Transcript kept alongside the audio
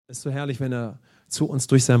Es ist so herrlich, wenn er zu uns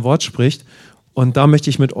durch sein Wort spricht. Und da möchte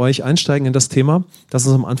ich mit euch einsteigen in das Thema, das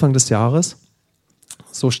uns am Anfang des Jahres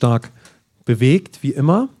so stark bewegt, wie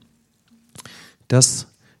immer, dass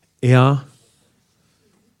er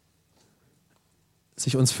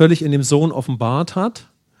sich uns völlig in dem Sohn offenbart hat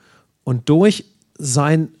und durch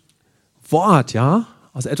sein Wort, ja,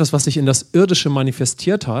 also etwas, was sich in das Irdische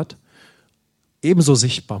manifestiert hat, ebenso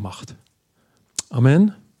sichtbar macht.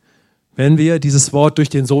 Amen. Wenn wir dieses Wort durch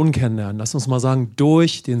den Sohn kennenlernen, lass uns mal sagen,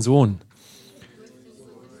 durch den Sohn.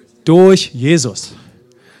 Durch Jesus.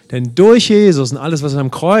 Denn durch Jesus und alles, was er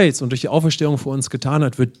am Kreuz und durch die Auferstehung für uns getan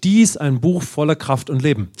hat, wird dies ein Buch voller Kraft und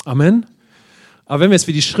Leben. Amen. Aber wenn wir es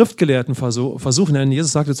wie die Schriftgelehrten versuchen, denn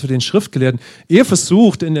Jesus sagte zu den Schriftgelehrten, ihr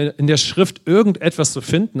versucht in der Schrift irgendetwas zu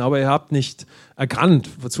finden, aber ihr habt nicht erkannt,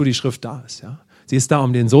 wozu die Schrift da ist. Ja? Sie ist da,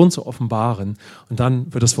 um den Sohn zu offenbaren und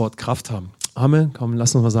dann wird das Wort Kraft haben. Amen. Komm,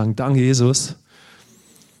 lass uns mal sagen, danke Jesus.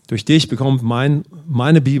 Durch dich bekommt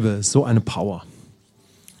meine Bibel so eine Power.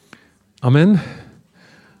 Amen.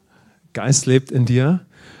 Geist lebt in dir.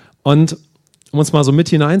 Und um uns mal so mit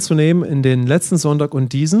hineinzunehmen in den letzten Sonntag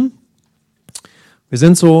und diesen, wir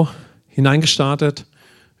sind so hineingestartet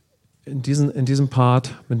in diesen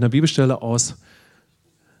Part mit einer Bibelstelle aus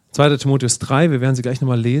 2. Timotheus 3, wir werden sie gleich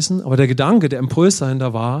nochmal lesen, aber der Gedanke, der Impuls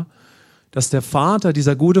dahinter war, dass der Vater,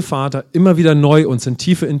 dieser gute Vater, immer wieder neu uns in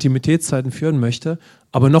tiefe Intimitätszeiten führen möchte,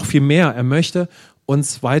 aber noch viel mehr, er möchte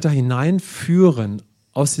uns weiter hineinführen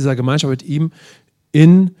aus dieser Gemeinschaft mit ihm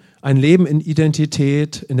in ein Leben in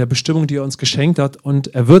Identität, in der Bestimmung, die er uns geschenkt hat.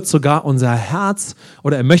 Und er wird sogar unser Herz,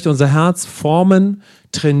 oder er möchte unser Herz formen,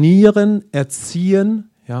 trainieren, erziehen,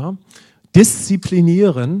 ja,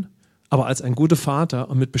 disziplinieren, aber als ein guter Vater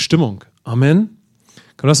und mit Bestimmung. Amen.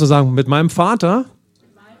 Kann man das so sagen? Mit meinem Vater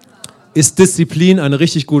ist Disziplin eine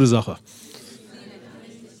richtig gute Sache.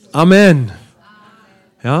 Amen.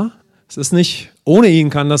 Ja, es ist nicht, ohne ihn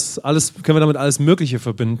können wir damit alles Mögliche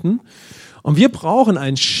verbinden. Und wir brauchen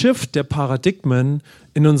einen Shift der Paradigmen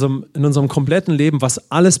in unserem kompletten Leben,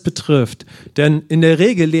 was alles betrifft. Denn in der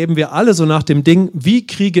Regel leben wir alle so nach dem Ding, wie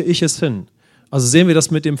kriege ich es hin? Also sehen wir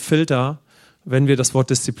das mit dem Filter, wenn wir das Wort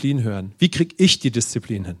Disziplin hören. Wie kriege ich die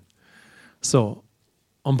Disziplin hin? So,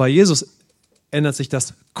 und bei Jesus ändert sich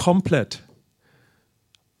das komplett.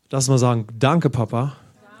 Lass mal sagen, danke Papa,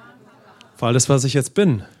 für alles, was ich jetzt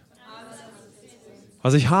bin,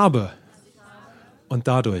 was ich habe und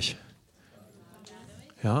dadurch.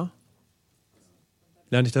 Ja,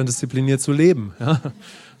 lerne ich dann diszipliniert zu leben. Ja?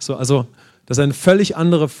 So, also das ist eine völlig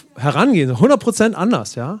andere Herangehen, 100%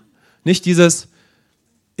 anders. Ja? Nicht dieses,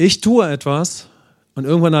 ich tue etwas und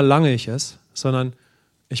irgendwann erlange ich es, sondern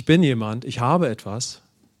ich bin jemand, ich habe etwas,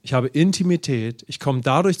 ich habe Intimität, ich komme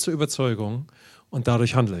dadurch zur Überzeugung und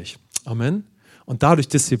dadurch handle ich. Amen. Und dadurch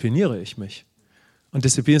diszipliniere ich mich. Und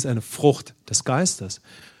Disziplin ist eine Frucht des Geistes.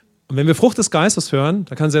 Und wenn wir Frucht des Geistes hören,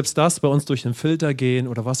 dann kann selbst das bei uns durch den Filter gehen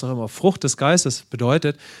oder was auch immer. Frucht des Geistes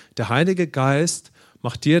bedeutet, der Heilige Geist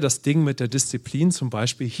macht dir das Ding mit der Disziplin zum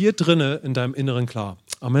Beispiel hier drinne in deinem Inneren klar.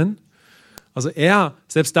 Amen. Also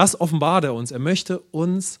selbst das offenbart er uns. Er möchte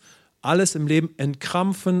uns alles im Leben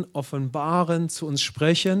entkrampfen, offenbaren, zu uns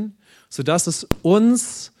sprechen, sodass es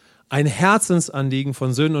uns ein Herzensanliegen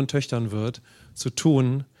von Söhnen und Töchtern wird, zu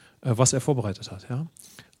tun, was er vorbereitet hat. Ja?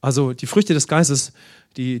 Also die Früchte des Geistes,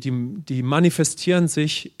 die manifestieren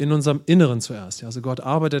sich in unserem Inneren zuerst. Ja? Also Gott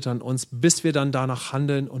arbeitet an uns, bis wir dann danach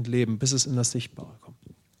handeln und leben, bis es in das Sichtbare kommt.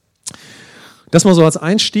 Das mal so als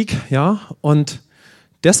Einstieg, ja. Und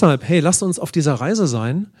deshalb, hey, lasst uns auf dieser Reise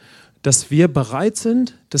sein, dass wir bereit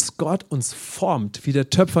sind, dass Gott uns formt, wie der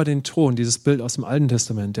Töpfer den Ton, dieses Bild aus dem Alten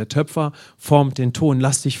Testament. Der Töpfer formt den Ton,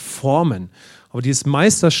 lass dich formen. Aber dieses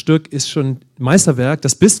Meisterstück ist schon Meisterwerk,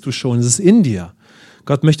 das bist du schon, das ist in dir.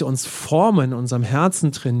 Gott möchte uns formen, in unserem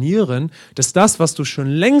Herzen trainieren, dass das, was du schon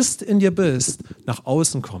längst in dir bist, nach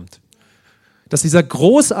außen kommt. Dass dieser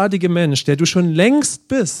großartige Mensch, der du schon längst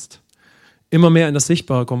bist, immer mehr in das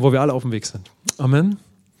Sichtbare kommt, wo wir alle auf dem Weg sind. Amen.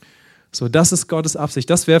 So, das ist Gottes Absicht.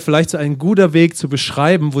 Das wäre vielleicht so ein guter Weg zu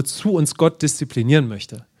beschreiben, wozu uns Gott disziplinieren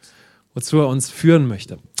möchte. Wozu er uns führen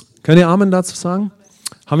möchte. Könnt ihr Amen dazu sagen?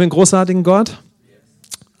 Haben wir einen großartigen Gott?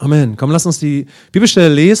 Amen. Komm, lass uns die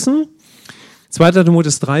Bibelstelle lesen. 2.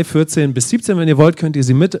 Timotheus 3, 14 bis 17. Wenn ihr wollt, könnt ihr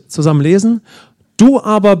sie mit zusammen lesen. Du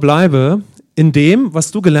aber bleibe in dem,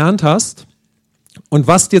 was du gelernt hast und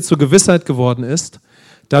was dir zur Gewissheit geworden ist,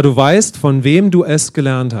 da du weißt, von wem du es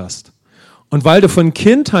gelernt hast. Und weil du von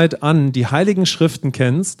Kindheit an die heiligen Schriften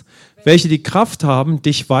kennst, welche die Kraft haben,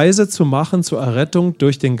 dich weise zu machen zur Errettung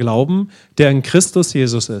durch den Glauben, der in Christus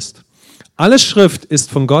Jesus ist. Alle Schrift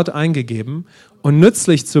ist von Gott eingegeben und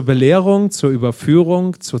nützlich zur Belehrung, zur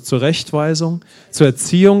Überführung, zur Zurechtweisung, zur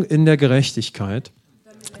Erziehung in der Gerechtigkeit,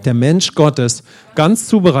 der Mensch Gottes ganz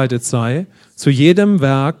zubereitet sei, zu jedem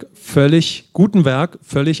guten Werk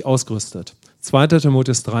völlig ausgerüstet. 2.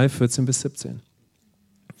 Timotheus 3, 14 bis 17.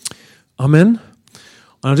 Amen.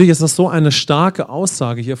 Und natürlich ist das so eine starke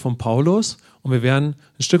Aussage hier von Paulus und wir werden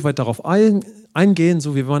ein Stück weit darauf eingehen,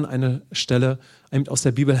 so wie man eine Stelle aus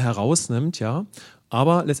der Bibel herausnimmt, ja,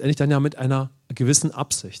 aber letztendlich dann ja mit einer gewissen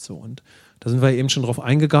Absicht. So. Und da sind wir eben schon drauf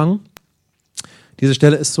eingegangen. Diese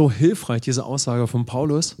Stelle ist so hilfreich, diese Aussage von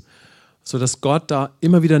Paulus, sodass Gott da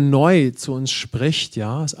immer wieder neu zu uns spricht.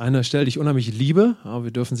 Ja, das ist eine Stelle, die ich unheimlich liebe. Ja,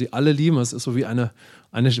 wir dürfen sie alle lieben. Es ist so wie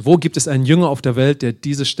wo gibt es einen Jünger auf der Welt, der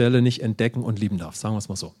diese Stelle nicht entdecken und lieben darf? Sagen wir es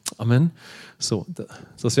mal so. Amen. So,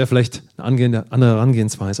 das wäre vielleicht eine andere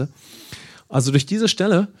Herangehensweise. Also durch diese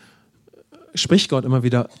Stelle spricht Gott immer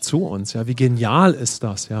wieder zu uns. Ja, wie genial ist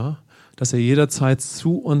das, ja, dass er jederzeit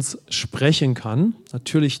zu uns sprechen kann.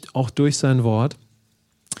 Natürlich auch durch sein Wort.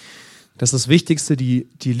 Dass das Wichtigste die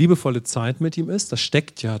liebevolle Zeit mit ihm ist, das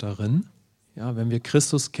steckt ja darin, ja, wenn wir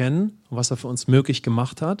Christus kennen und was er für uns möglich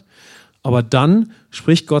gemacht hat. Aber dann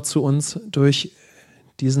spricht Gott zu uns durch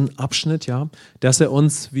diesen Abschnitt, ja, dass er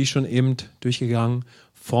uns, wie schon eben durchgegangen,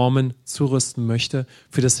 formen, zurüsten möchte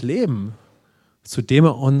für das Leben, zu dem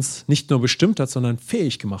er uns nicht nur bestimmt hat, sondern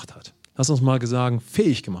fähig gemacht hat. Lass uns mal sagen,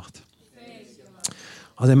 fähig gemacht.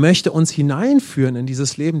 Also er möchte uns hineinführen in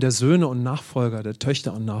dieses Leben der Söhne und Nachfolger, der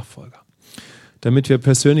Töchter und Nachfolger, damit wir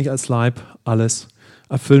persönlich als Leib alles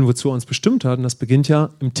erfüllen, wozu er uns bestimmt hat. Und das beginnt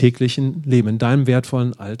ja im täglichen Leben, in deinem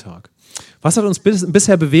wertvollen Alltag. Was hat uns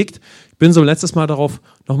bisher bewegt? Ich bin so letztes Mal darauf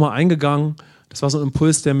nochmal eingegangen. Das war so ein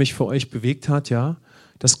Impuls, der mich für euch bewegt hat, ja,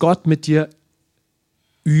 dass Gott mit dir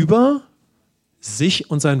über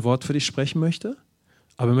sich und sein Wort für dich sprechen möchte,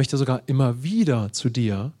 aber er möchte sogar immer wieder zu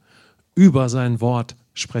dir über sein Wort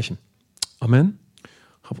sprechen. Amen.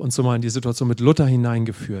 Ich habe uns so mal in die Situation mit Luther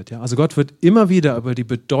hineingeführt. Ja? Also Gott wird immer wieder über die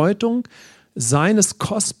Bedeutung seines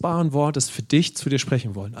kostbaren Wortes für dich zu dir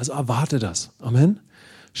sprechen wollen. Also erwarte das. Amen.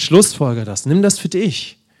 Schlussfolger das. Nimm das für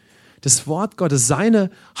dich. Das Wort Gottes, seine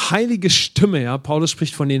heilige Stimme. Ja? Paulus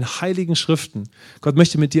spricht von den heiligen Schriften. Gott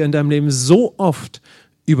möchte mit dir in deinem Leben so oft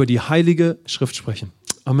über die heilige Schrift sprechen.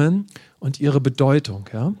 Amen. Und ihre Bedeutung.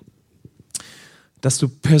 Ja? Dass du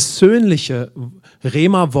persönliche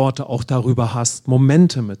Rema-Worte auch darüber hast,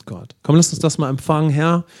 Momente mit Gott. Komm, lass uns das mal empfangen,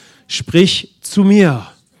 Herr. Sprich zu mir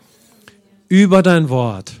über dein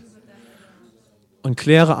Wort und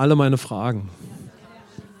kläre alle meine Fragen.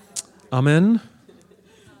 Amen.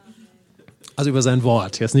 Also über sein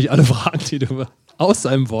Wort. Jetzt nicht alle Fragen, die du aus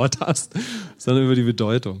seinem Wort hast, sondern über die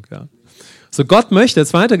Bedeutung. Ja. So, Gott möchte, der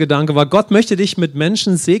zweite Gedanke war, Gott möchte dich mit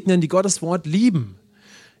Menschen segnen, die Gottes Wort lieben.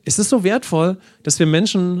 Es ist so wertvoll, dass wir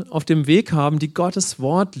Menschen auf dem Weg haben, die Gottes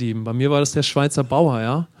Wort lieben. Bei mir war das der Schweizer Bauer,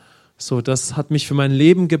 ja. So, das hat mich für mein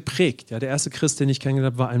Leben geprägt. Ja, der erste Christ, den ich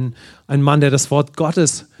kennengelernt habe, war ein Mann, der das Wort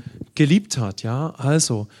Gottes geliebt hat. Ja,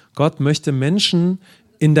 also Gott möchte Menschen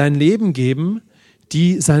in dein Leben geben,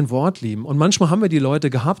 die sein Wort lieben. Und manchmal haben wir die Leute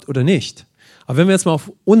gehabt oder nicht. Aber wenn wir jetzt mal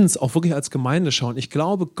auf uns auch wirklich als Gemeinde schauen, ich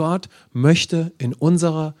glaube, Gott möchte in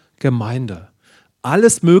unserer Gemeinde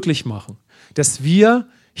alles möglich machen, dass wir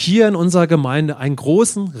hier in unserer Gemeinde einen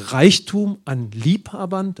großen Reichtum an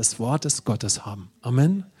Liebhabern des Wortes Gottes haben.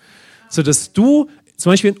 Amen. So dass du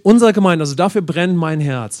zum Beispiel in unserer Gemeinde, also dafür brennt mein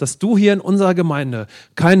Herz, dass du hier in unserer Gemeinde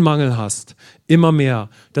keinen Mangel hast, immer mehr,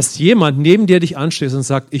 dass jemand neben dir dich anstößt und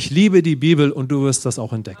sagt, ich liebe die Bibel und du wirst das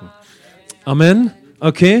auch entdecken. Amen.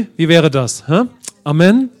 Okay, wie wäre das? Hä?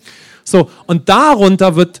 Amen. So, und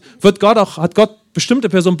darunter hat Gott bestimmte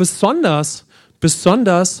Personen besonders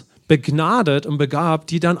begnadet und begabt,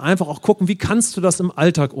 die dann einfach auch gucken, wie kannst du das im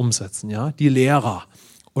Alltag umsetzen? Ja? Die Lehrer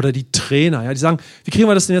oder die Trainer, ja? Die sagen, wie kriegen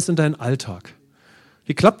wir das denn jetzt in deinen Alltag?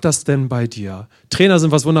 Wie klappt das denn bei dir? Trainer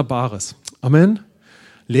sind was Wunderbares. Amen.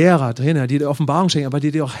 Lehrer, Trainer, die dir Offenbarung schenken, aber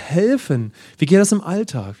die dir auch helfen. Wie geht das im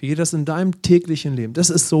Alltag? Wie geht das in deinem täglichen Leben? Das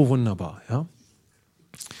ist so wunderbar. Ja?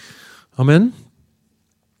 Amen.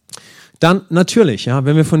 Dann natürlich, ja,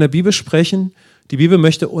 wenn wir von der Bibel sprechen, die Bibel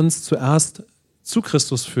möchte uns zuerst zu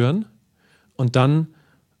Christus führen und dann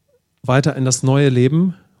weiter in das neue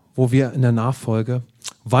Leben, wo wir in der Nachfolge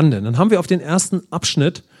wandeln. Dann haben wir auf den ersten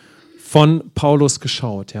Abschnitt von Paulus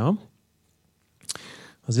geschaut. Ja?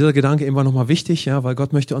 Also dieser Gedanke eben war nochmal wichtig, ja, weil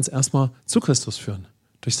Gott möchte uns erstmal zu Christus führen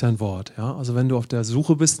durch sein Wort. Ja? Also wenn du auf der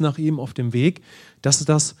Suche bist nach ihm, auf dem Weg, das ist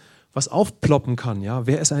das, was aufploppen kann. Ja?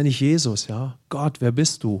 Wer ist eigentlich Jesus? Ja? Gott, wer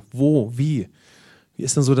bist du? Wo? Wie? Wie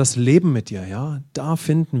ist denn so das Leben mit dir? Ja? Da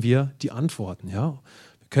finden wir die Antworten. Ja?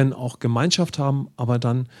 Wir können auch Gemeinschaft haben, aber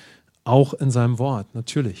dann auch in seinem Wort,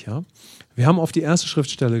 natürlich. Ja. Wir haben auf die erste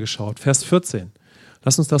Schriftstelle geschaut, Vers 14.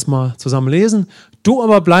 Lass uns das mal zusammen lesen. Du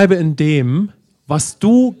aber bleibe in dem, was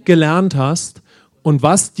du gelernt hast und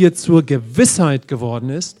was dir zur Gewissheit geworden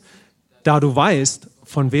ist, da du weißt,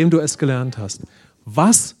 von wem du es gelernt hast.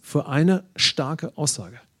 Was für eine starke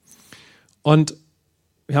Aussage. Und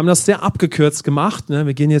wir haben das sehr abgekürzt gemacht. Ne?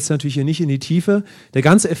 Wir gehen jetzt natürlich hier nicht in die Tiefe. Der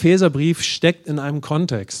ganze Epheserbrief steckt in einem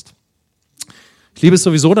Kontext. Ich liebe es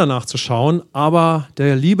sowieso danach zu schauen, aber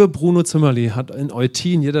der liebe Bruno Zimmerli hat in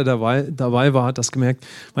Eutin, jeder der dabei war, hat das gemerkt,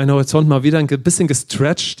 mein Horizont mal wieder ein bisschen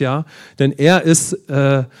gestretched, ja, denn er ist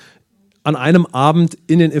an einem Abend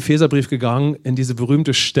in den Epheserbrief gegangen, in diese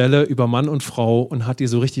berühmte Stelle über Mann und Frau und hat die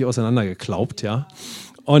so richtig auseinandergeklaubt, ja.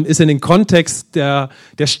 Und ist in den Kontext der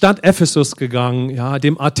Stadt Ephesus gegangen, ja,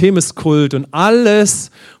 dem Artemis-Kult und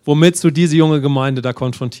alles, womit so diese junge Gemeinde da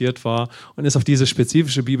konfrontiert war und ist auf diese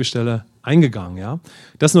spezifische Bibelstelle eingegangen. Ja.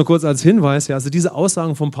 Das nur kurz als Hinweis. Ja, also diese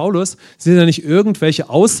Aussagen von Paulus sind ja nicht irgendwelche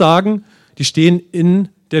Aussagen, die stehen in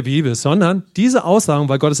der Bibel, sondern diese Aussagen,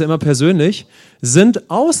 weil Gott ist ja immer persönlich,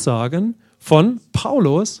 sind Aussagen von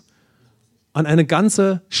Paulus an eine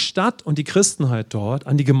ganze Stadt und die Christenheit dort,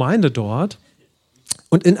 an die Gemeinde dort.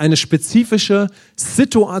 Und in eine spezifische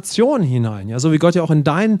Situation hinein, ja, so wie Gott ja auch in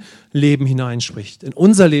dein Leben hineinspricht, in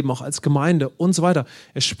unser Leben auch als Gemeinde und so weiter.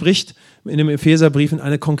 Er spricht in dem Epheserbrief in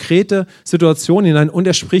eine konkrete Situation hinein und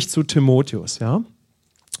er spricht zu Timotheus. Ja. Und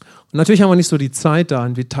natürlich haben wir nicht so die Zeit da,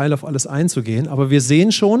 in Detail auf alles einzugehen, aber wir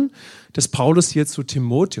sehen schon, dass Paulus hier zu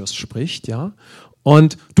Timotheus spricht. Ja.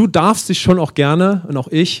 Und du darfst dich schon auch gerne, und auch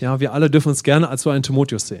ich, ja, wir alle dürfen uns gerne als so einen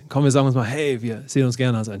Timotheus sehen. Komm, wir sagen uns mal, hey, wir sehen uns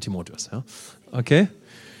gerne als einen Timotheus. Ja. Okay?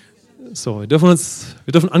 So, wir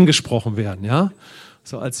dürfen angesprochen werden, ja?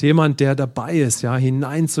 So als jemand, der dabei ist, ja,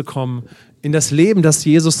 hineinzukommen in das Leben, das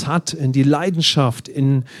Jesus hat, in die Leidenschaft,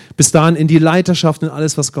 bis dahin in die Leiterschaft, in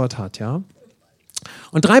alles, was Gott hat, ja?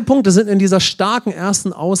 Und 3 Punkte sind in dieser starken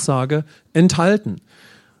ersten Aussage enthalten.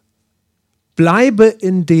 Bleibe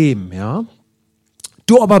in dem, ja?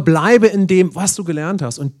 Du aber bleibe in dem, was du gelernt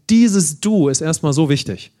hast. Und dieses Du ist erstmal so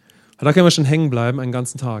wichtig. Da können wir schon hängen bleiben einen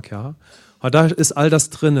ganzen Tag, ja? Aber da ist all das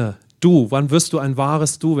drinne. Du, wann wirst du ein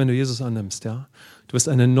wahres Du, wenn du Jesus annimmst, ja? Du bist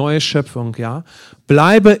eine neue Schöpfung, ja?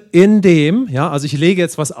 Bleibe in dem, ja? Also ich lege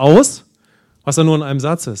jetzt was aus, was da nur in einem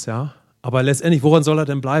Satz ist, ja? Aber letztendlich, woran soll er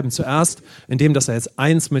denn bleiben? Zuerst in dem, dass er jetzt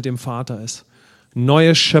eins mit dem Vater ist.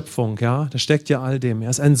 Neue Schöpfung, ja? Da steckt ja all dem. Er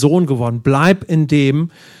ist ein Sohn geworden. Bleib in dem,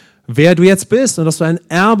 wer du jetzt bist und dass du ein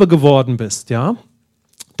Erbe geworden bist, ja?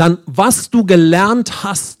 Dann, was du gelernt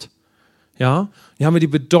hast, ja? Hier haben wir die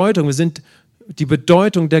Bedeutung, wir sind die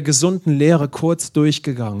Bedeutung der gesunden Lehre kurz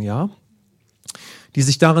durchgegangen, ja? Die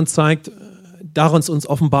sich darin zeigt, darin uns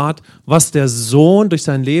offenbart, was der Sohn durch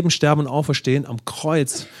sein Leben, Sterben und Auferstehen am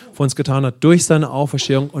Kreuz für uns getan hat, durch seine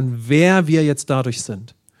Auferstehung und wer wir jetzt dadurch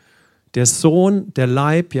sind. Der Sohn, der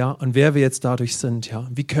Leib, ja, und wer wir jetzt dadurch sind, ja.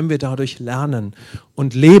 Wie können wir dadurch lernen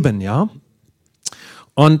und leben, ja?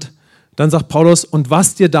 Und dann sagt Paulus, und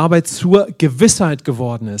was dir dabei zur Gewissheit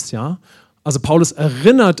geworden ist, ja? Also Paulus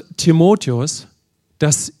erinnert Timotheus,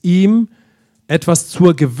 dass ihm etwas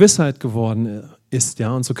zur Gewissheit geworden ist,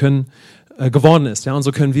 ja, und so können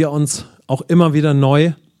wir uns auch immer wieder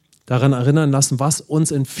neu daran erinnern lassen, was uns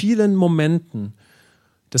in vielen Momenten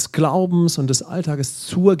des Glaubens und des Alltages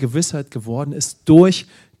zur Gewissheit geworden ist durch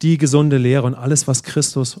die gesunde Lehre und alles, was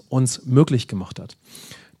Christus uns möglich gemacht hat.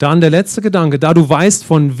 Dann der letzte Gedanke, da du weißt,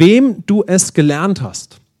 von wem du es gelernt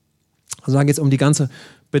hast. Also da geht es um die ganze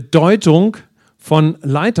Bedeutung von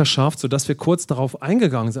Leiterschaft, sodass wir kurz darauf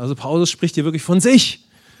eingegangen sind. Also Paulus spricht hier wirklich von sich.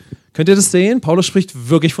 Könnt ihr das sehen? Paulus spricht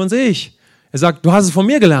wirklich von sich. Er sagt, du hast es von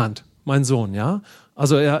mir gelernt, mein Sohn. Ja?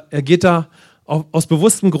 Also er geht da aus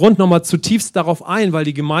bewusstem Grund nochmal zutiefst darauf ein, weil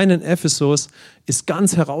die Gemeinde in Ephesus ist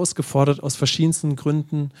ganz herausgefordert aus verschiedensten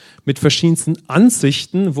Gründen, mit verschiedensten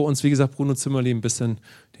Ansichten, wo uns, wie gesagt, Bruno Zimmerli ein bisschen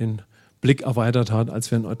den Blick erweitert hat, als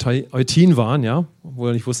wir in Eutin waren, ja?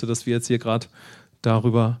 Obwohl er nicht wusste, dass wir jetzt hier gerade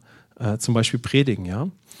darüber zum Beispiel predigen. Ja?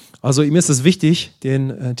 Also ihm ist es wichtig,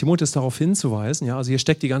 den Timotheus darauf hinzuweisen. Ja? Also hier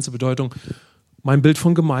steckt die ganze Bedeutung, mein Bild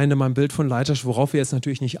von Gemeinde, mein Bild von Leiterschaft, worauf wir jetzt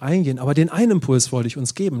natürlich nicht eingehen, aber den einen Impuls wollte ich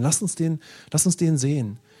uns geben. Lasst uns den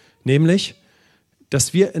sehen. Nämlich,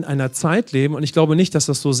 dass wir in einer Zeit leben, und ich glaube nicht, dass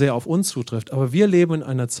das so sehr auf uns zutrifft, aber wir leben in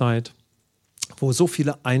einer Zeit, wo so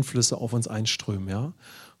viele Einflüsse auf uns einströmen, ja?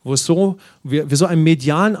 Wo wir so einen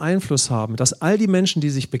medialen Einfluss haben, dass all die Menschen, die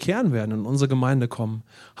sich bekehren werden und in unsere Gemeinde kommen,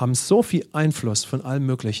 haben so viel Einfluss von allem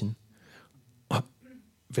Möglichen.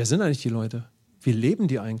 Wer sind eigentlich die Leute? Wie leben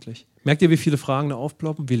die eigentlich? Merkt ihr, wie viele Fragen da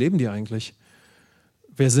aufploppen? Wie leben die eigentlich?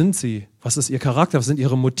 Wer sind sie? Was ist ihr Charakter? Was sind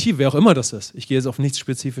ihre Motive? Wer auch immer das ist. Ich gehe jetzt auf nichts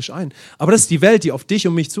spezifisch ein. Aber das ist die Welt, die auf dich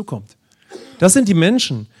und mich zukommt. Das sind die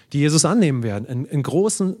Menschen, die Jesus annehmen werden, in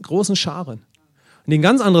großen, großen Scharen. Und die ein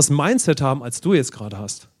ganz anderes Mindset haben, als du jetzt gerade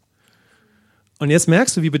hast. Und jetzt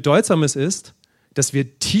merkst du, wie bedeutsam es ist, dass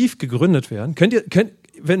wir tief gegründet werden.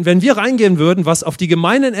 Wenn wir reingehen würden, was auf die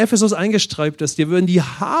Gemeinde in Ephesus eingestreibt ist, dir würden die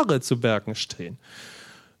Haare zu Bergen stehen.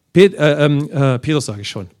 Petrus sage ich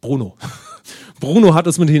schon, Bruno. Bruno hat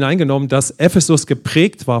uns mit hineingenommen, dass Ephesus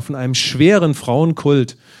geprägt war von einem schweren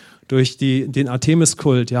Frauenkult durch den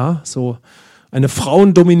Artemis-Kult, ja, so eine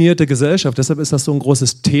frauendominierte Gesellschaft. Deshalb ist das so ein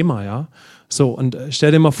großes Thema, ja. So, und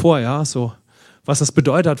stell dir mal vor, ja, so, was das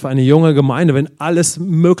bedeutet hat für eine junge Gemeinde, wenn alles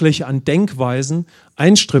Mögliche an Denkweisen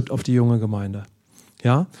einstrippt auf die junge Gemeinde.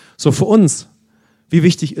 Ja, so für uns, wie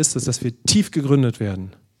wichtig ist es, dass wir tief gegründet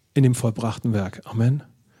werden in dem vollbrachten Werk. Amen.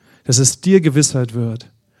 Dass es dir Gewissheit wird,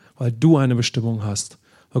 weil du eine Bestimmung hast,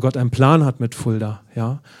 weil Gott einen Plan hat mit Fulda,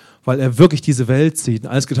 ja, weil er wirklich diese Welt sieht und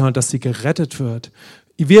alles getan hat, dass sie gerettet wird.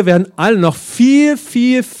 Wir werden alle noch viel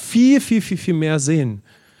mehr sehen.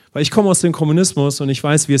 Weil ich komme aus dem Kommunismus und ich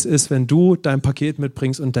weiß, wie es ist, wenn du dein Paket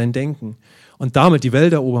mitbringst und dein Denken und damit die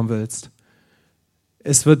Welt erobern willst.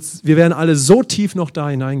 Wir werden alle so tief noch da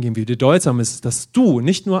hineingehen, wie bedeutsam ist, dass du,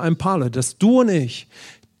 nicht nur ein paar Leute, dass du und ich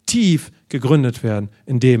tief gegründet werden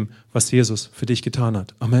in dem, was Jesus für dich getan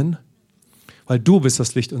hat. Amen. Weil du bist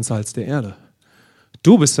das Licht und Salz der Erde.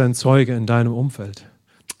 Du bist ein Zeuge in deinem Umfeld.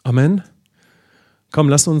 Amen. Komm,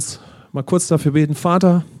 lass uns mal kurz dafür beten.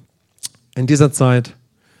 Vater, in dieser Zeit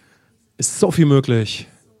ist so viel möglich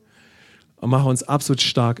und mache uns absolut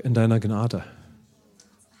stark in deiner Gnade.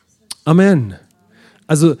 Amen.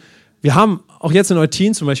 Also wir haben auch jetzt in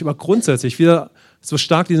Eutin zum Beispiel aber grundsätzlich wieder so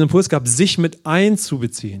stark diesen Impuls gehabt, sich mit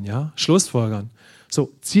einzubeziehen, ja, Schlussfolgern. So,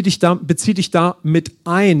 bezieh dich da mit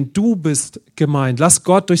ein. Du bist gemeint. Lass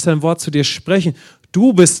Gott durch sein Wort zu dir sprechen.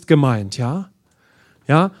 Du bist gemeint, ja.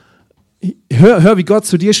 Ja. Hör, wie Gott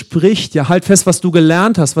zu dir spricht. Ja, halt fest, was du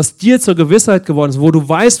gelernt hast, was dir zur Gewissheit geworden ist, wo du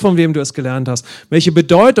weißt, von wem du es gelernt hast, welche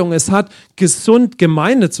Bedeutung es hat, gesund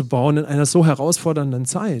Gemeinde zu bauen in einer so herausfordernden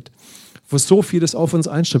Zeit, wo so vieles auf uns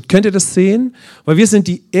einströmt. Könnt ihr das sehen? Weil wir sind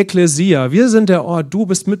die Ekklesia, wir sind der Ort, du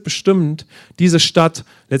bist mitbestimmt, diese Stadt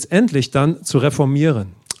letztendlich dann zu reformieren.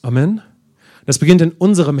 Amen. Das beginnt in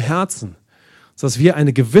unserem Herzen, sodass wir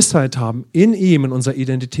eine Gewissheit haben in ihm, in unserer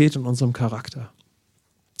Identität und unserem Charakter.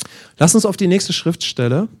 Lass uns auf die nächste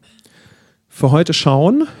Schriftstelle für heute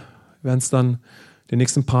schauen. Wir werden es dann den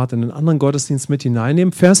nächsten Part in den anderen Gottesdienst mit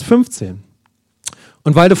hineinnehmen. Vers 15.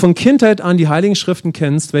 Und weil du von Kindheit an die Heiligen Schriften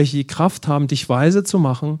kennst, welche die Kraft haben, dich weise zu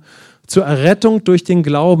machen, zur Errettung durch den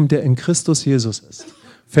Glauben, der in Christus Jesus ist.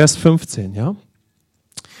 Vers 15, ja. Und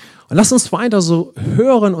lass uns weiter so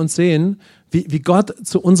hören und sehen, wie Gott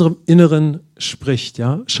zu unserem Inneren spricht,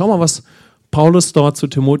 ja. Schau mal, was Paulus dort zu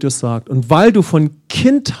Timotheus sagt. Und weil du von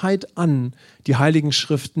Kindheit an die Heiligen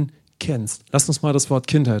Schriften kennst. Lass uns mal das Wort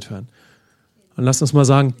Kindheit hören. Und lass uns mal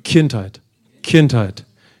sagen, Kindheit.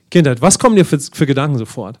 Was kommen dir für Gedanken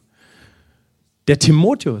sofort? Der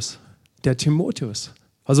Timotheus.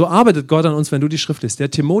 Also arbeitet Gott an uns, wenn du die Schrift liest.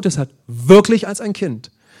 Der Timotheus hat wirklich als ein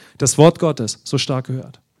Kind das Wort Gottes so stark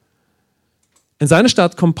gehört. In seine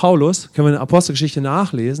Stadt kommt Paulus, können wir in der Apostelgeschichte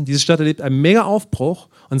nachlesen. Diese Stadt erlebt einen mega Aufbruch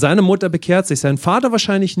und seine Mutter bekehrt sich, sein Vater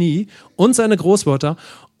wahrscheinlich nie und seine Großmutter.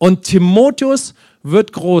 Und Timotheus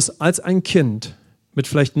wird groß als ein Kind mit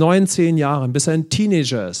vielleicht 9, 10 Jahren, bis er ein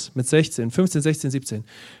Teenager ist, mit 15, 16, 17,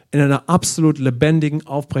 in einer absolut lebendigen,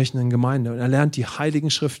 aufbrechenden Gemeinde. Und er lernt die Heiligen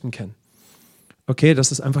Schriften kennen. Okay,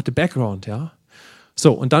 das ist einfach der Background, ja.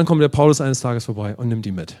 So, und dann kommt der Paulus eines Tages vorbei und nimmt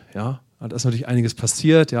die mit, ja. Da ist natürlich einiges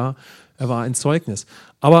passiert, ja. Er war ein Zeugnis.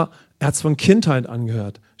 Aber er hat es von Kindheit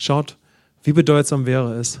angehört. Schaut, wie bedeutsam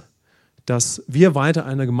wäre es, dass wir weiter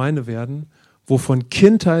eine Gemeinde werden, wo von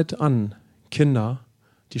Kindheit an Kinder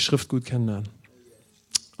die Schrift gut kennenlernen.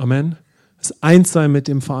 Amen. Das Einssein mit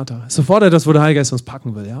dem Vater. Sofort das, wo der Heilige Geist uns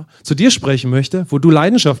packen will, ja. Zu dir sprechen möchte, wo du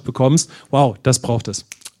Leidenschaft bekommst. Wow, das braucht es.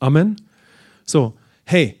 Amen. So,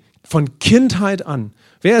 hey, von Kindheit an.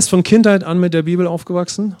 Wer ist von Kindheit an mit der Bibel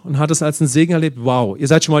aufgewachsen und hat es als einen Segen erlebt? Wow, ihr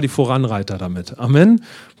seid schon mal die Voranreiter damit. Amen.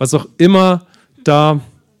 Was auch immer da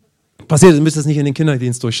passiert, ihr müsst es nicht in den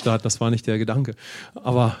Kinderdienst durchstarten, das war nicht der Gedanke.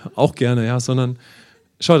 Aber auch gerne, ja, sondern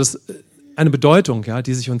schau, das ist eine Bedeutung, ja,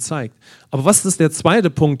 die sich uns zeigt. Aber was ist der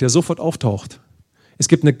zweite Punkt, der sofort auftaucht? Es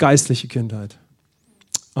gibt eine geistliche Kindheit.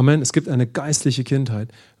 Amen, es gibt eine geistliche Kindheit.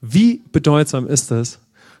 Wie bedeutsam ist es,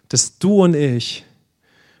 dass du und ich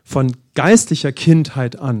von geistlicher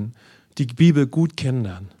Kindheit an die Bibel gut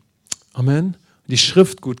kennenlernen. Amen. Die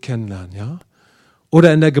Schrift gut kennenlernen, ja.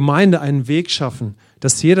 Oder in der Gemeinde einen Weg schaffen,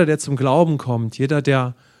 dass jeder, der zum Glauben kommt, jeder,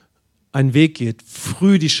 der einen Weg geht,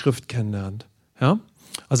 früh die Schrift kennenlernt, ja.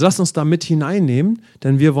 Also lasst uns da mit hineinnehmen,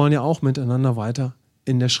 denn wir wollen ja auch miteinander weiter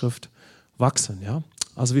in der Schrift wachsen. Ja?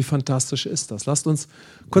 Also wie fantastisch ist das? Lasst uns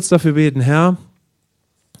kurz dafür beten. Herr,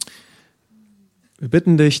 wir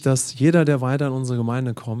bitten dich, dass jeder, der weiter in unsere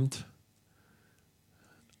Gemeinde kommt,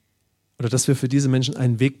 oder dass wir für diese Menschen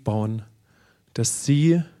einen Weg bauen, dass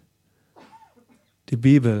sie die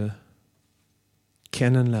Bibel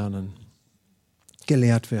kennenlernen,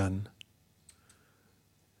 gelehrt werden.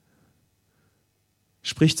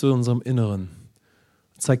 Sprich zu unserem Inneren,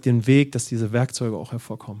 zeig den Weg, dass diese Werkzeuge auch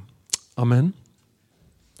hervorkommen. Amen.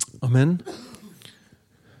 Amen.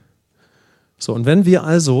 So, und wenn wir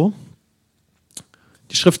also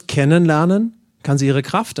die Schrift kennenlernen, kann sie ihre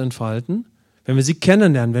Kraft entfalten. Wenn wir sie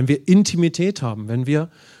kennenlernen, wenn wir Intimität haben,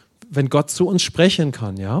 wenn Gott zu uns sprechen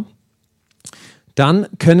kann, ja, dann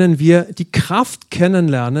können wir die Kraft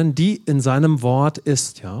kennenlernen, die in seinem Wort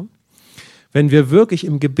ist, ja. Wenn wir wirklich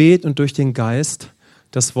im Gebet und durch den Geist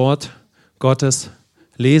das Wort Gottes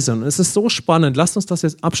lesen. Und es ist so spannend, lasst uns das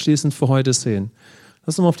jetzt abschließend für heute sehen.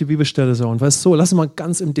 Lass uns mal auf die Bibelstelle schauen, weil es so, lass uns mal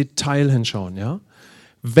ganz im Detail hinschauen, ja.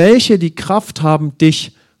 Welche die Kraft haben,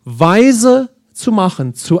 dich weise zu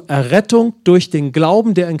machen zur Errettung durch den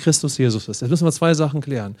Glauben, der in Christus Jesus ist. Jetzt müssen wir 2 Sachen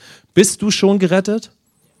klären. Bist du schon gerettet?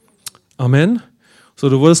 Amen. So,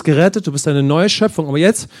 du wurdest gerettet, du bist eine neue Schöpfung, aber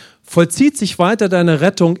jetzt vollzieht sich weiter deine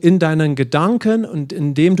Rettung in deinen Gedanken und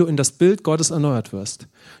indem du in das Bild Gottes erneuert wirst.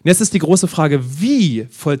 Und jetzt ist die große Frage, wie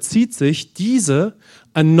vollzieht sich diese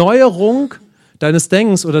Erneuerung deines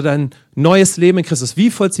Denkens oder dein neues Leben in Christus? Wie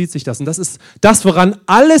vollzieht sich das? Und das ist das, woran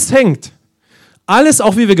alles hängt. Alles,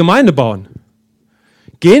 auch wie wir Gemeinde bauen.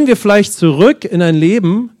 Gehen wir vielleicht zurück in ein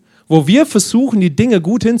Leben, wo wir versuchen, die Dinge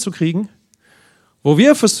gut hinzukriegen? Wo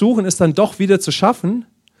wir versuchen, es dann doch wieder zu schaffen?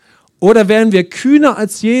 Oder werden wir kühner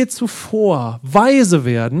als je zuvor, weise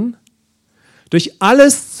werden, durch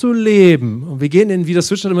alles zu leben? Und wir gehen in, wie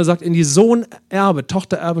das Richard immer sagt, in die Sohnerbe,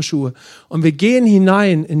 Tochtererbe-Schuhe. Und wir gehen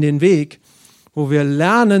hinein in den Weg, wo wir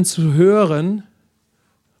lernen zu hören,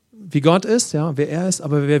 wie Gott ist, ja, wer er ist,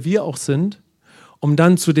 aber wer wir auch sind, um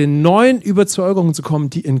dann zu den neuen Überzeugungen zu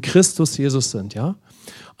kommen, die in Christus Jesus sind, ja.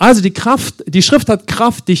 Also die Schrift hat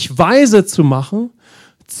Kraft, dich weise zu machen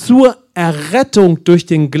zur Errettung durch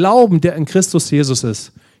den Glauben, der in Christus Jesus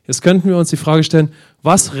ist. Jetzt könnten wir uns die Frage stellen,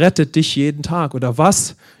 was rettet dich jeden Tag oder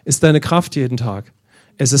was ist deine Kraft jeden Tag?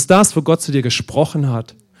 Es ist das, wo Gott zu dir gesprochen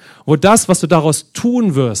hat, wo das, was du daraus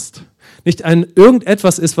tun wirst, nicht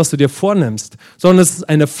irgendetwas ist, was du dir vornimmst, sondern es ist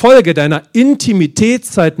eine Folge deiner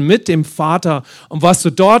Intimitätszeit mit dem Vater und was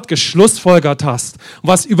du dort geschlussfolgert hast,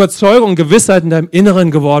 was Überzeugung und Gewissheit in deinem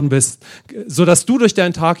Inneren geworden bist, sodass du durch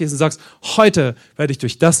deinen Tag gehst und sagst, heute werde ich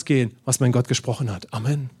durch das gehen, was mein Gott gesprochen hat.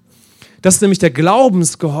 Amen. Das ist nämlich der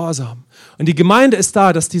Glaubensgehorsam. Und die Gemeinde ist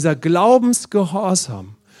da, dass dieser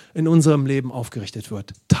Glaubensgehorsam in unserem Leben aufgerichtet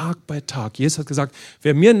wird. Tag bei Tag. Jesus hat gesagt,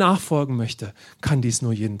 wer mir nachfolgen möchte, kann dies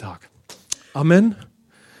nur jeden Tag. Amen.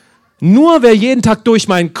 Nur wer jeden Tag durch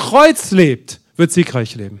mein Kreuz lebt, wird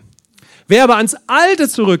siegreich leben. Wer aber ans Alte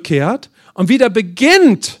zurückkehrt und wieder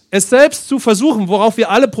beginnt, es selbst zu versuchen, worauf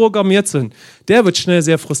wir alle programmiert sind, der wird schnell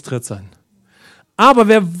sehr frustriert sein. Aber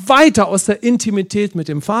wer weiter aus der Intimität mit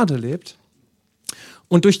dem Vater lebt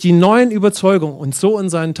und durch die neuen Überzeugungen und so in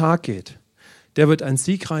seinen Tag geht, der wird ein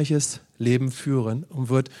siegreiches Leben führen und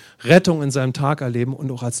wird Rettung in seinem Tag erleben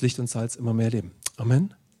und auch als Licht und Salz immer mehr leben.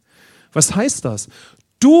 Amen. Was heißt das?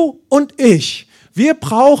 Du und ich, wir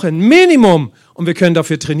brauchen Minimum, und wir können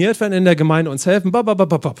dafür trainiert werden in der Gemeinde, uns helfen,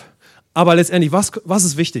 aber letztendlich, was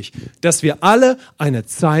ist wichtig? Dass wir alle eine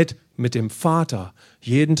Zeit mit dem Vater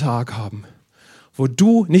jeden Tag haben, wo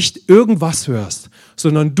du nicht irgendwas hörst,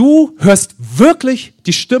 sondern du hörst wirklich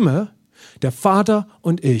die Stimme, der Vater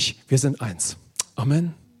und ich, wir sind eins.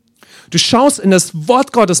 Amen. Du schaust in das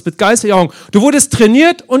Wort Gottes mit geistigen Augen. Du wurdest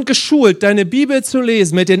trainiert und geschult, deine Bibel zu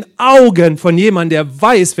lesen mit den Augen von jemandem, der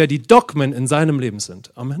weiß, wer die Dogmen in seinem Leben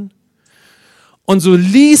sind. Amen. Und so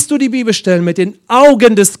liest du die Bibelstellen mit den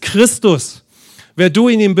Augen des Christus, wer du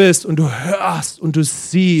in ihm bist, und du hörst und du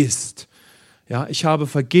siehst. Ja, ich habe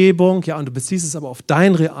Vergebung, ja, und du beziehst es aber auf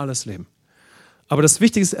dein reales Leben. Aber das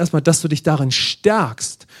Wichtige ist erstmal, dass du dich darin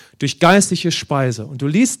stärkst durch geistliche Speise. Und du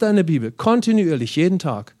liest deine Bibel kontinuierlich jeden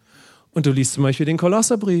Tag. Und du liest zum Beispiel den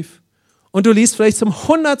Kolosserbrief. Und du liest vielleicht zum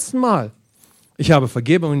 100. Mal, ich habe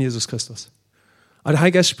Vergebung in Jesus Christus. Aber der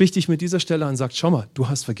Heilige Geist spricht dich mit dieser Stelle an und sagt, schau mal, du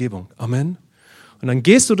hast Vergebung. Amen. Und dann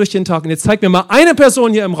gehst du durch den Tag. Und jetzt zeig mir mal eine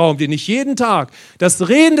Person hier im Raum, die nicht jeden Tag das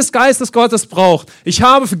Reden des Geistes Gottes braucht. Ich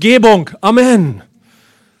habe Vergebung. Amen.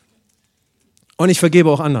 Und ich vergebe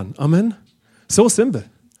auch anderen. Amen. So simpel.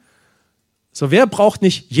 So, wer braucht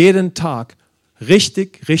nicht jeden Tag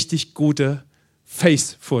richtig, richtig gute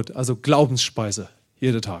Face Food, also Glaubensspeise?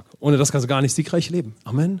 jeden Tag. Ohne das kannst du gar nicht siegreich leben.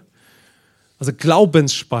 Amen. Also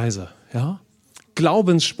Glaubensspeise, ja?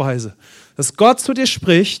 Glaubensspeise. Dass Gott zu dir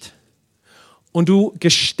spricht und du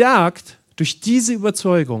gestärkt durch diese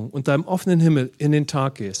Überzeugung und deinem offenen Himmel in den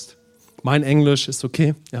Tag gehst. Mein Englisch ist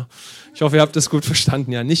okay, ja. Ich hoffe, ihr habt das gut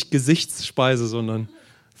verstanden, ja. Nicht Gesichtsspeise, sondern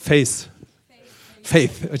Faith.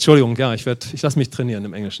 Entschuldigung, ja, ich lasse mich trainieren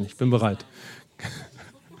im Englischen, ich bin bereit.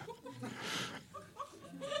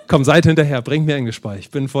 Komm, seid hinterher, bringt mir Englisch bei,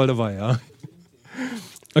 ich bin voll dabei, ja.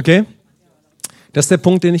 Okay? Das ist der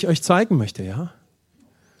Punkt, den ich euch zeigen möchte, ja.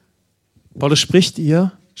 Paulus spricht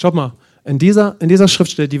ihr, schaut mal, in dieser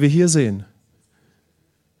Schriftstelle, die wir hier sehen,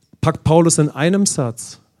 packt Paulus in einem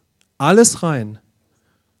Satz alles rein,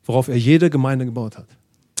 worauf er jede Gemeinde gebaut hat.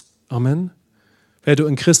 Amen. Wer du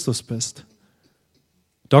in Christus bist.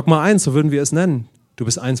 Dogma 1, so würden wir es nennen. Du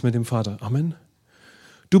bist eins mit dem Vater. Amen.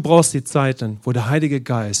 Du brauchst die Zeiten, wo der Heilige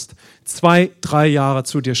Geist 2-3 Jahre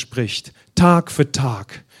zu dir spricht. Tag für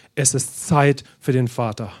Tag. Es ist Zeit für den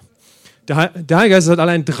Vater. Der Heilige Geist hat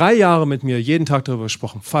allein 3 Jahre mit mir jeden Tag darüber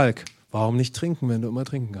gesprochen. Falk, warum nicht trinken, wenn du immer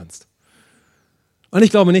trinken kannst? Und ich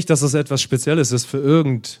glaube nicht, dass das etwas Spezielles ist für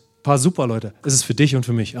irgendein paar Superleute. Es ist für dich und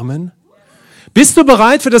für mich. Amen. Bist du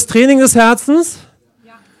bereit für das Training des Herzens?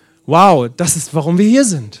 Ja. Wow, das ist, warum wir hier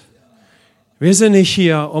sind. Wir sind nicht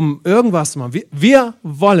hier, um irgendwas zu machen. Wir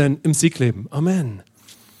wollen im Sieg leben. Amen.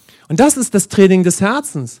 Und das ist das Training des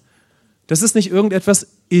Herzens. Das ist nicht irgendetwas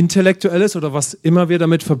Intellektuelles oder was immer wir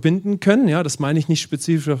damit verbinden können. Ja, das meine ich nicht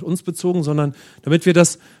spezifisch auf uns bezogen, sondern damit wir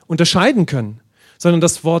das unterscheiden können. Sondern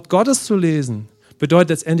das Wort Gottes zu lesen, bedeutet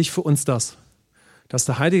letztendlich für uns das, dass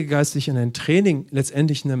der Heilige Geist dich in ein Training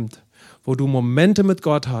letztendlich nimmt, wo du Momente mit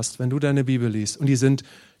Gott hast, wenn du deine Bibel liest. Und die sind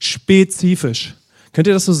spezifisch. Könnt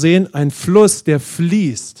ihr das so sehen? Ein Fluss, der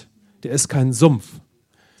fließt, der ist kein Sumpf.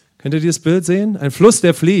 Könnt ihr dieses Bild sehen? Ein Fluss,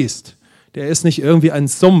 der fließt, der ist nicht irgendwie ein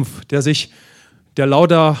Sumpf, der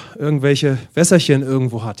lauter irgendwelche Wässerchen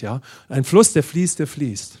irgendwo hat. Ja? Ein Fluss, der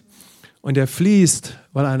fließt. Und der fließt,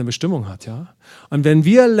 weil er eine Bestimmung hat. Ja? Und wenn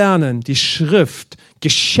wir lernen, die Schrift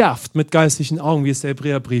geschärft mit geistlichen Augen, wie es der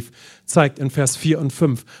Hebräerbrief zeigt in Vers 4 und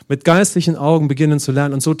 5, mit geistlichen Augen beginnen zu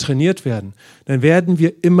lernen und so trainiert werden, dann werden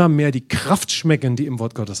wir immer mehr die Kraft schmecken, die im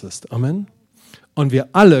Wort Gottes ist. Amen. Und wir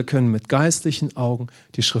alle können mit geistlichen Augen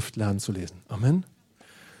die Schrift lernen zu lesen. Amen.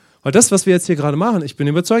 Weil das, was wir jetzt hier gerade machen, ich bin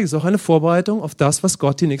überzeugt, ist auch eine Vorbereitung auf das, was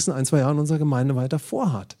Gott die nächsten 1-2 Jahre in unserer Gemeinde weiter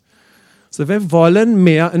vorhat. So, wir wollen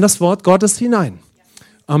mehr in das Wort Gottes hinein.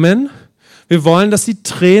 Amen. Wir wollen, dass die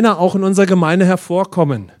Trainer auch in unserer Gemeinde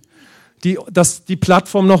hervorkommen, dass die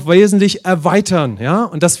Plattform noch wesentlich erweitern, ja,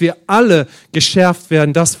 und dass wir alle geschärft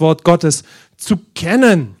werden, das Wort Gottes zu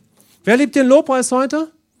kennen. Wer liebt den Lobpreis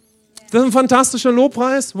heute? Das ist ein fantastischer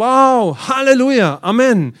Lobpreis. Wow, Halleluja,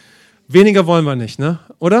 Amen. Weniger wollen wir nicht, ne?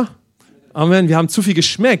 Oder? Amen. Wir haben zu viel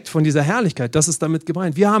geschmeckt von dieser Herrlichkeit. Das ist damit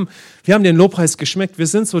gemeint. Wir haben den Lobpreis geschmeckt. Wir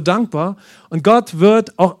sind so dankbar. Und Gott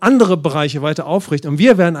wird auch andere Bereiche weiter aufrichten. Und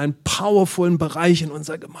wir werden einen powervollen Bereich in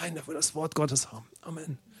unserer Gemeinde für das Wort Gottes haben.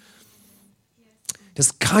 Amen. Dass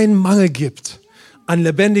es keinen Mangel gibt an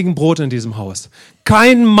lebendigem Brot in diesem Haus.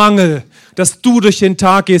 Kein Mangel, dass du durch den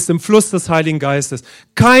Tag gehst im Fluss des Heiligen Geistes.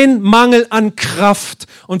 Kein Mangel an Kraft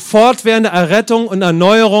und fortwährende Errettung und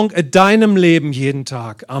Erneuerung in deinem Leben jeden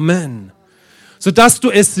Tag. Amen. Sodass du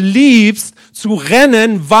es liebst, zu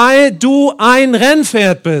rennen, weil du ein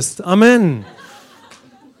Rennpferd bist. Amen.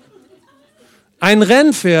 Ein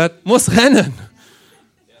Rennpferd muss rennen.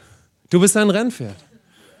 Du bist ein Rennpferd.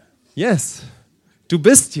 Yes. Du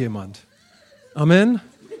bist jemand. Amen.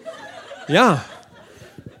 Ja.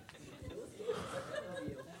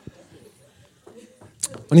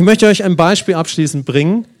 Und ich möchte euch ein Beispiel abschließend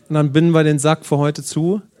bringen und dann binden wir den Sack für heute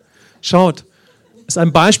zu. Schaut, ist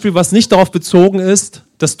ein Beispiel, was nicht darauf bezogen ist,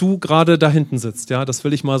 dass du gerade da hinten sitzt. Ja, das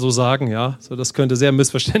will ich mal so sagen. Ja, so, das könnte sehr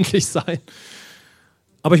missverständlich sein.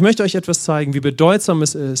 Aber ich möchte euch etwas zeigen, wie bedeutsam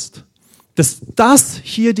es ist, dass das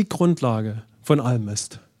hier die Grundlage von allem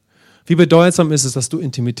ist. Wie bedeutsam ist es, dass du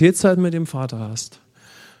Intimitätszeit mit dem Vater hast,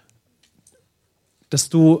 dass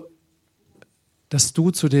du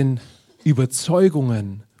zu den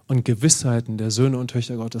Überzeugungen und Gewissheiten der Söhne und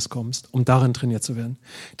Töchter Gottes kommst, um darin trainiert zu werden.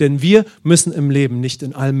 Denn wir müssen im Leben nicht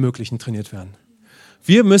in allem Möglichen trainiert werden.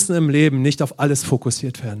 Wir müssen im Leben nicht auf alles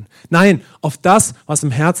fokussiert werden. Nein, auf das, was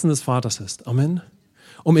im Herzen des Vaters ist. Amen.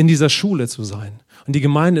 Um in dieser Schule zu sein. Und die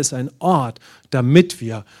Gemeinde ist ein Ort, damit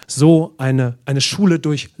wir so eine Schule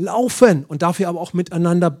durchlaufen und dafür aber auch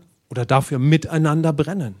miteinander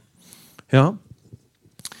brennen. Ja?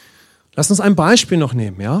 Lass uns ein Beispiel noch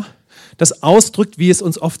nehmen, ja? Das ausdrückt, wie es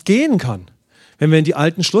uns oft gehen kann. wenn wir in die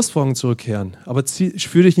alten Schlussfolgerungen zurückkehren. Aber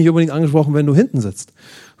fühle dich nicht unbedingt angesprochen, wenn du hinten sitzt.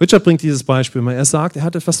 Richard bringt dieses Beispiel mal. Er sagt, er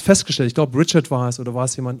hat etwas festgestellt. Ich glaube, Richard war es oder war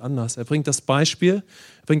es jemand anders. Er bringt das Beispiel.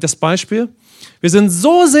 Wir sind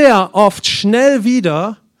so sehr oft schnell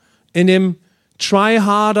wieder in dem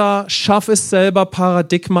Try-harder,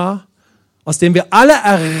 Schaff-es-selber-Paradigma, aus dem wir alle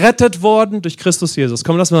errettet wurden durch Christus Jesus.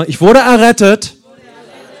 Komm, lass mal sagen. Ich wurde errettet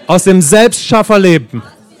aus dem Selbstschafferleben.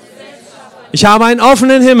 Ich habe einen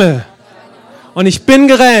offenen Himmel. Und ich bin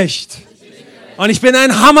gerecht. Und ich bin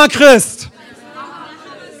ein Hammerchrist.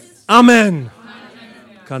 Amen. Du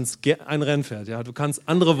kannst ein Rennpferd, ja. Du kannst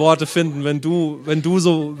andere Worte finden, wenn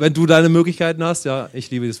du deine Möglichkeiten hast. Ja, ich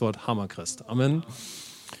liebe das Wort Hammerchrist. Amen.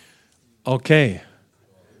 Okay.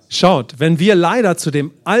 Schaut, wenn wir leider zu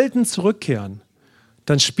dem Alten zurückkehren,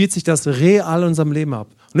 dann spielt sich das real in unserem Leben ab.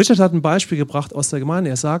 Und Richard hat ein Beispiel gebracht aus der Gemeinde.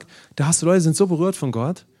 Er sagt, da hast du Leute, die sind so berührt von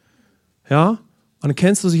Gott. Ja, und dann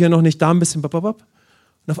kennst du sie ja noch nicht, da ein bisschen. Und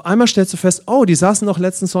auf einmal stellst du fest, oh, die saßen doch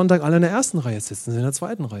letzten Sonntag alle in der ersten Reihe, jetzt sitzen sie in der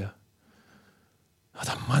zweiten Reihe. Ach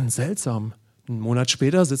Mann, seltsam. Einen Monat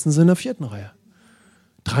später sitzen sie in der vierten Reihe.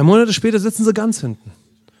 3 Monate später sitzen sie ganz hinten.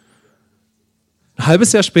 Ein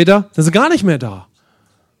halbes Jahr später sind sie gar nicht mehr da.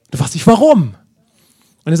 Du fragst dich, warum?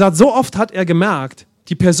 Und er sagt, so oft hat er gemerkt,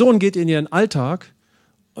 die Person geht in ihren Alltag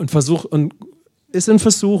und ist in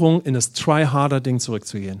Versuchung, in das Try-harder-Ding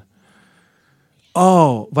zurückzugehen.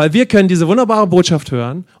 Oh, weil wir können diese wunderbare Botschaft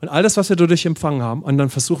hören und all das, was wir dadurch empfangen haben, und dann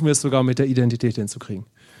versuchen wir es sogar mit der Identität hinzukriegen.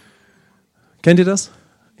 Kennt ihr das?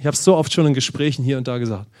 Ich habe es so oft schon in Gesprächen hier und da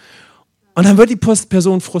gesagt. Und dann wird die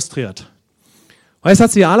Person frustriert. Weil es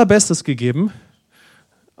hat sie ihr Allerbestes gegeben,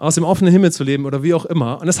 aus dem offenen Himmel zu leben oder wie auch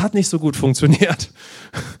immer. Und es hat nicht so gut funktioniert.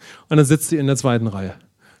 Und dann sitzt sie in der zweiten Reihe.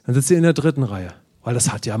 Dann sitzt sie in der dritten Reihe. Weil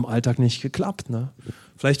das hat ja im Alltag nicht geklappt. Ne?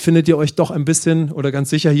 Vielleicht findet ihr euch doch ein bisschen oder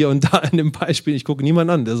ganz sicher hier und da in dem Beispiel. Ich gucke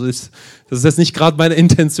niemanden an. Das ist jetzt nicht gerade meine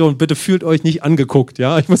Intention. Bitte fühlt euch nicht angeguckt.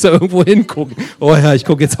 Ja? Ich muss ja irgendwo hingucken. Oh ja, ich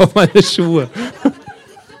gucke jetzt auf meine Schuhe.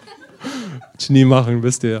 Nie machen,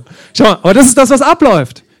 wisst ihr. Schau mal, aber das ist das, was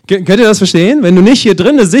abläuft. Könnt ihr das verstehen? Wenn du nicht hier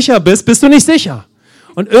drinnen sicher bist, bist du nicht sicher.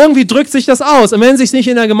 Und irgendwie drückt sich das aus. Und wenn es sich nicht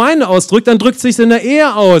in der Gemeinde ausdrückt, dann drückt es sich in der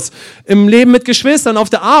Ehe aus. Im Leben mit Geschwistern, auf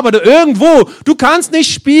der Arbeit, irgendwo. Du kannst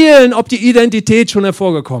nicht spielen, ob die Identität schon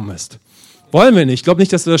hervorgekommen ist. Wollen wir nicht. Ich glaube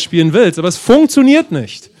nicht, dass du das spielen willst, aber es funktioniert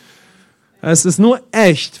nicht. Es ist nur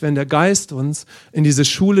echt, wenn der Geist uns in diese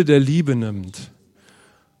Schule der Liebe nimmt.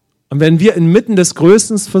 Und wenn wir inmitten des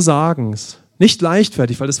größten Versagens, nicht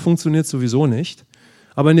leichtfertig, weil das funktioniert sowieso nicht,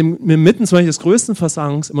 aber inmitten zum Beispiel des größten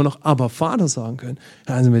Versagens immer noch aber Vater sagen können,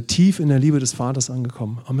 dann sind wir tief in der Liebe des Vaters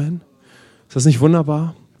angekommen. Amen. Ist das nicht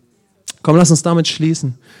wunderbar? Komm, lass uns damit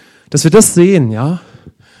schließen. Dass wir das sehen, ja?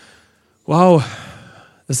 Wow,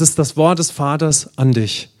 es ist das Wort des Vaters an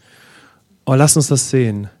dich. Oh, lass uns das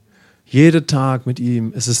sehen. Jeden Tag mit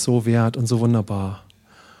ihm ist es so wert und so wunderbar.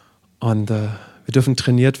 Und wir dürfen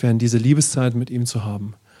trainiert werden, diese Liebeszeit mit ihm zu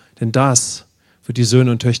haben. Denn das wird die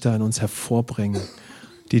Söhne und Töchter in uns hervorbringen,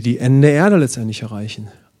 die Enden der Erde letztendlich erreichen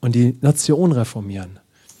und die Nation reformieren.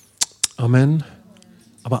 Amen.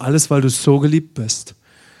 Aber alles, weil du so geliebt bist.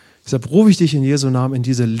 Deshalb rufe ich dich in Jesu Namen in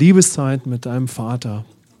diese Liebeszeit mit deinem Vater.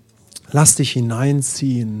 Lass dich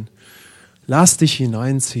hineinziehen. Lass dich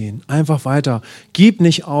hineinziehen. Einfach weiter. Gib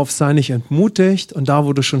nicht auf, sei nicht entmutigt. Und da,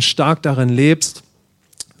 wo du schon stark darin lebst,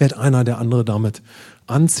 wird einer, der andere damit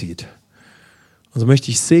anzieht. Und so möchte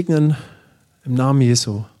ich segnen im Namen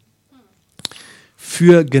Jesu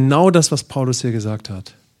für genau das, was Paulus hier gesagt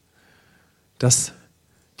hat. Dass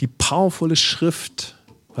die powervolle Schrift,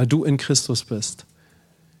 weil du in Christus bist,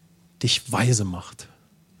 dich weise macht.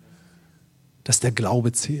 Dass der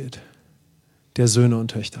Glaube zählt, der Söhne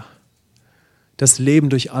und Töchter. Das Leben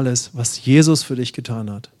durch alles, was Jesus für dich getan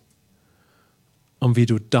hat. Und wie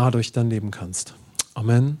du dadurch dann leben kannst.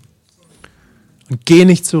 Amen. Und geh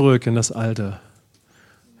nicht zurück in das Alte.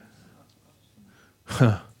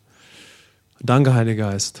 Danke,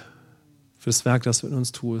 Heiliger Geist, für das Werk, das du in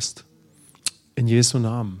uns tust. In Jesu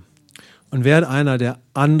Namen. Und werde einer, der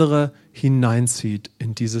andere hineinzieht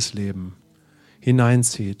in dieses Leben.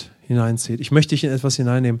 Hineinzieht. Ich möchte dich in etwas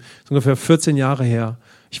hineinnehmen. Das ist ungefähr 14 Jahre her.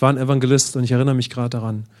 Ich war ein Evangelist und ich erinnere mich gerade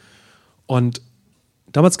daran. Und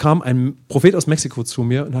damals kam ein Prophet aus Mexiko zu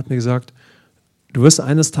mir und hat mir gesagt, du wirst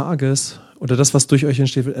eines Tages, oder das, was durch euch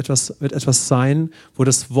entsteht, wird etwas sein, wo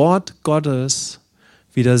das Wort Gottes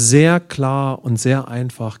wieder sehr klar und sehr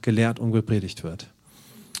einfach gelehrt und gepredigt wird.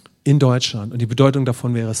 In Deutschland. Und die Bedeutung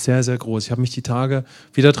davon wäre sehr, sehr groß. Ich habe mich die Tage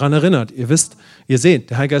wieder daran erinnert. Ihr seht,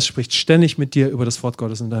 der Heilige Geist spricht ständig mit dir über das Wort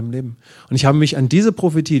Gottes in deinem Leben. Und ich habe mich an diese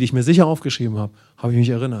Prophetie, die ich mir sicher aufgeschrieben habe, habe ich mich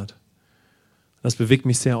erinnert. Das bewegt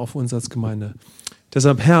mich sehr auf uns als Gemeinde.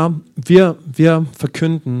 Deshalb, Herr, wir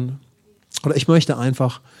verkünden, oder ich möchte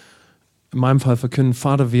einfach in meinem Fall verkünden,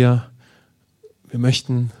 Vater, wir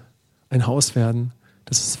möchten ein Haus werden,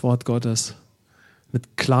 das das Wort Gottes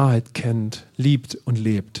mit Klarheit kennt, liebt und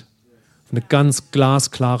lebt. Auf eine ganz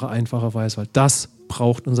glasklare, einfache Weise, weil das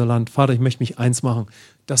braucht unser Land. Vater, ich möchte mich eins machen,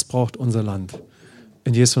 das braucht unser Land.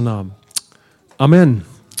 In Jesu Namen. Amen.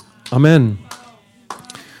 Amen.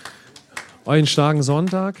 Euch einen starken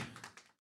Sonntag.